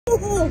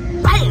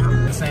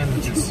Bam! The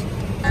sandwiches.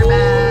 They're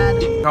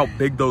bad. Look how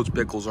big those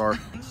pickles are.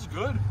 This is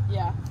good.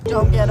 Yeah.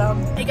 Don't get them.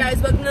 Hey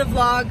guys, welcome to the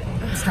vlog.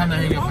 It's time to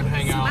hang up and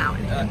hang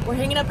out. We're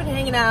hanging up and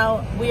hanging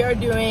out. We are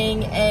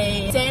doing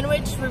a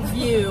sandwich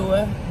review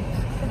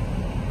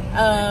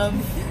of...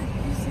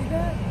 You see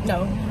that?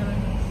 No.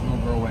 Little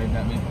girl waved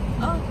at me.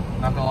 Oh.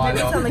 Not gonna lie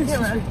Maybe it's on though. the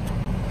camera.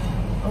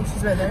 Oh,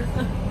 she's right there.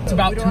 It's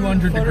about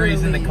 200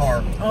 degrees in the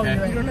car. Oh, okay?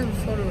 you're right. You don't have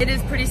a photo. It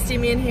is pretty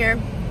steamy in here.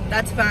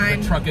 That's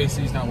fine. The truck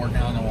AC is not working. I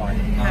don't know why. It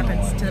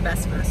happens to the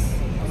best of us.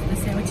 The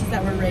sandwiches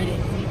that we're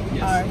rating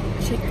are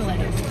Chik Fli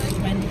A,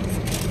 Wendy's.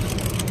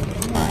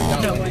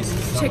 No,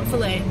 Chik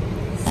Fli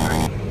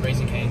A.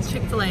 Raising Cane's.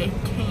 Chik Fli A,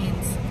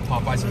 Cane's.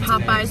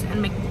 Popeyes and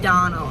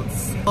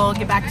McDonald's. We'll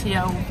get back to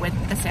you with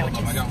the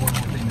sandwiches. I got one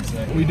more thing to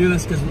say. We do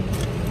this because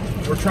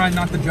we're trying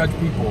not to judge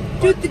people.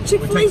 Dude, the Chik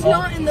Fli A's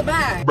not in the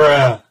bag.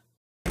 Bruh.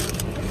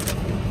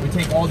 We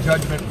take all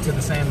judgment to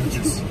the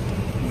sandwiches.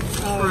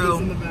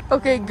 True.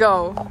 Okay,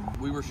 go.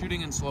 We were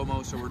shooting in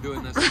slow-mo, so we're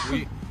doing this.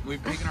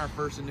 We've taken our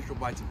first initial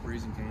bites of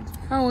Raising Cane's.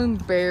 How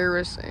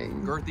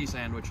embarrassing. Girthy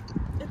sandwich.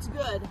 It's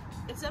good.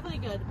 It's definitely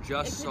good.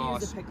 Just it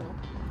sauce. Use a pickle.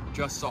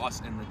 Just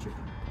sauce and the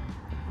chicken.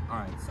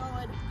 Alright.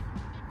 Solid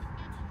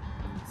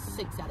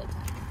 6 out of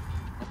 10.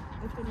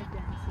 With the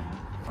McDonald's,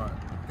 yeah.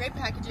 Alright. Great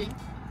packaging.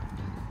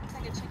 It's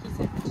like a chicky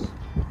sandwich.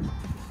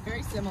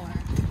 Very similar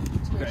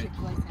to a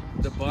Chik-fil-A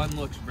sandwich. The bun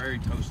looks very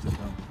toasted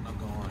though. Not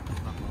gonna lie.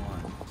 Not gonna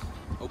lie.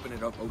 Open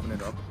it up. Open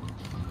it up.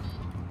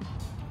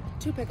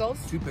 2 pickles.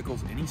 2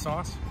 pickles. Any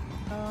sauce?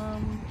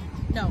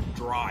 No.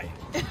 Dry.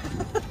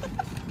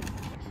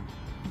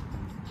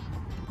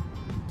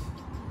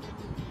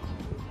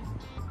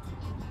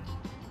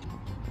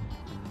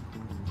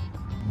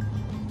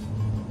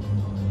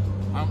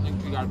 I don't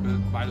think you got a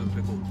bite of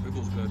the pickle. The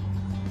pickle's good.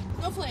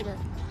 No flavor.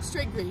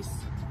 Straight grease.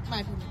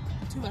 My opinion.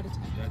 2 out of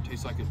 10. Yeah, it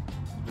tastes like it's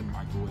been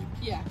microwaved.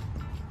 Yeah.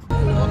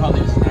 I love how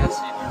these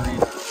nasty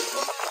Doritos.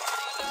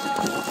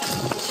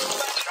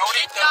 Don't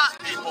eat those,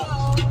 people.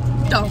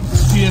 Don't.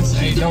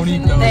 PSA, don't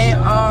eat those. They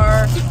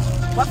are...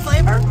 What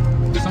flavor?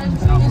 Something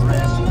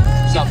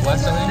Southwest.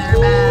 Southwest, I think.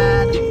 They're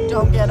bad.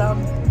 Don't get them.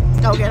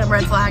 Don't get them.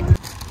 Red flag.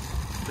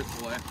 Chik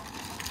Fli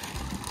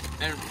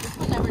A. And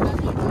Never done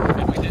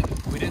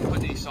before. we didn't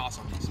put any sauce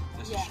on these.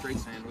 This is straight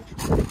sandwich.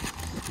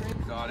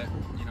 Got it.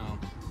 You know,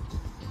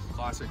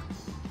 classic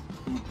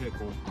food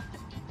pickle.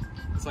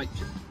 It's like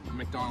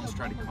McDonald's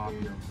tried to copy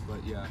them,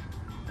 but yeah.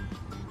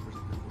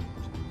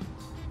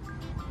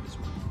 This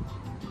one.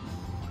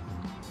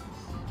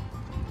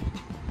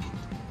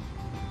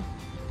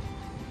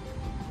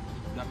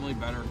 Definitely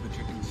better if the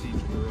chicken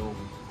seems grilled.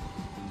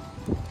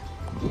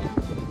 Yeah.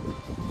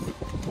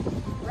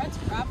 Red's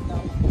crap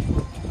though.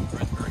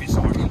 Red's very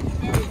soggy.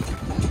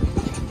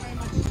 Very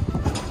much.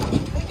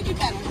 We could do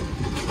better.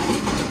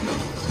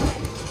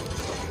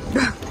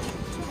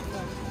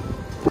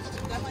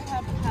 Definitely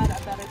have had a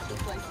better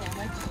Chik-fil-A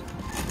sandwich.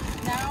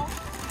 Now.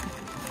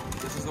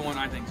 This is the one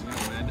I think is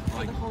gonna win.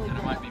 Like, and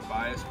it might be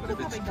biased, but if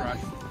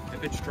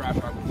it's trash,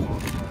 I will fall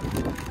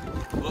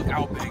apart. Look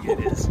how big it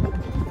is.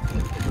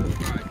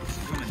 Alright,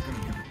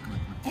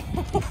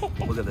 come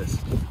on. Look at this.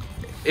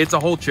 It's a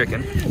whole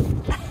chicken.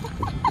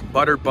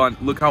 Butter bun.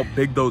 Look how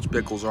big those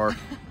pickles are.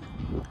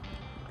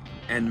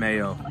 And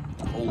mayo.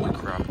 Holy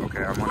crap.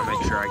 Okay, I want to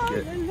make sure I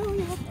get some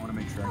of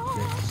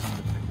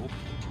the pickle.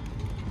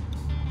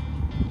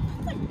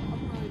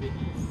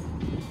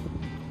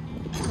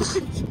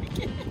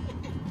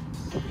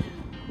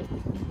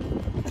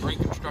 Great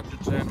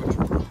constructed sandwich.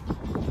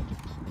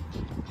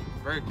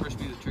 Very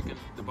crispy, the chicken.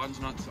 The bun's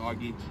not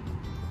soggy.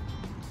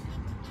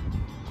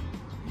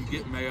 You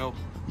get mayo.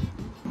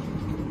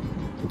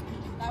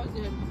 That was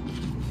good.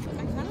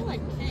 I kind of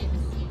like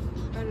Cane's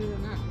better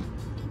than that.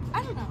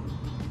 I don't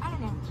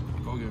know.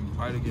 Go again.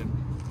 Try it again.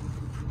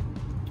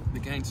 The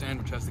Cane's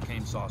sandwich has the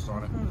Cane's sauce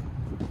on it.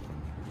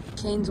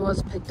 Cane's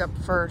was picked up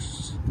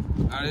first.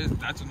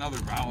 That's another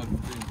valid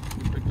thing.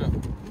 We picked up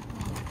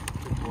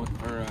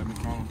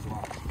McDonald's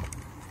last.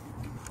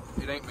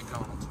 It ain't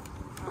McDonald's.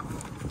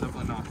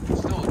 Definitely not. It's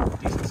still a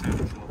decent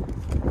sandwich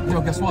though.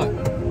 Yo, guess what?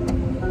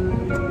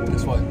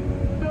 Guess what?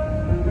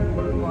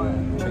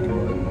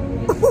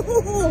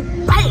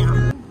 Chicken.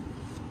 Bam!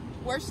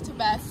 Worst to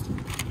best.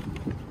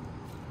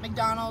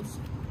 McDonald's,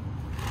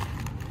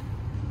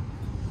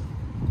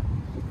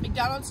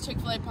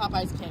 Chik-fil-A,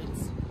 Popeyes,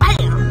 Cane's.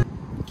 Bam!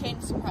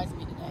 Cane's surprised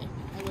me today,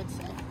 I would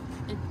say.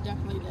 It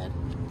definitely did.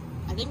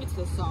 I think it's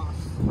the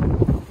sauce.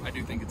 I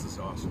do think it's the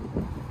sauce.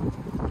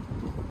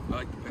 I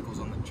like the pickles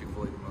on the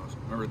Chik-fil-A the most.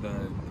 Or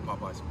the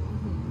Popeyes.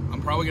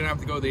 I'm probably gonna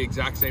have to go the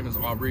exact same as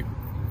Aubrey.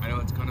 I know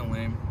it's kind of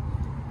lame.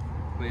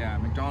 But yeah,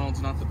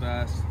 McDonald's not the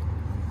best.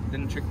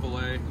 Then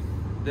Chik-fil-A.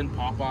 Then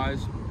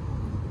Popeyes.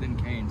 Then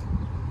Cane's.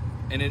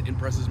 And it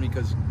impresses me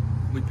because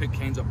we picked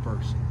Cane's up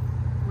first.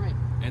 Right.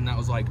 And that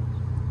was like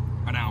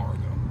an hour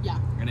ago. Yeah.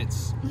 And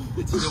it's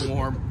still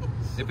warm.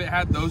 If it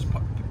had those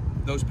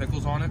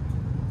pickles on it,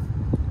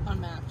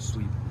 unmatched.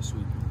 Sweet.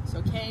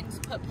 So Cane's,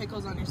 put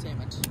pickles on your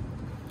sandwich.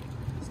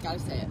 Just gotta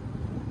say it.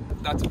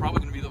 That's probably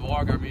gonna be the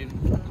vlog. I mean,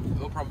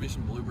 there'll probably be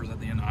some bloopers at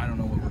the end. I don't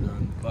know what we're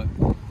But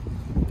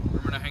we're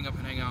gonna hang up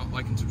and hang out,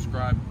 like and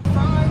subscribe.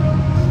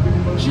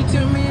 She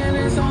took me and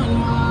it's on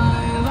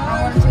my life.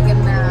 I want to take a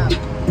nap.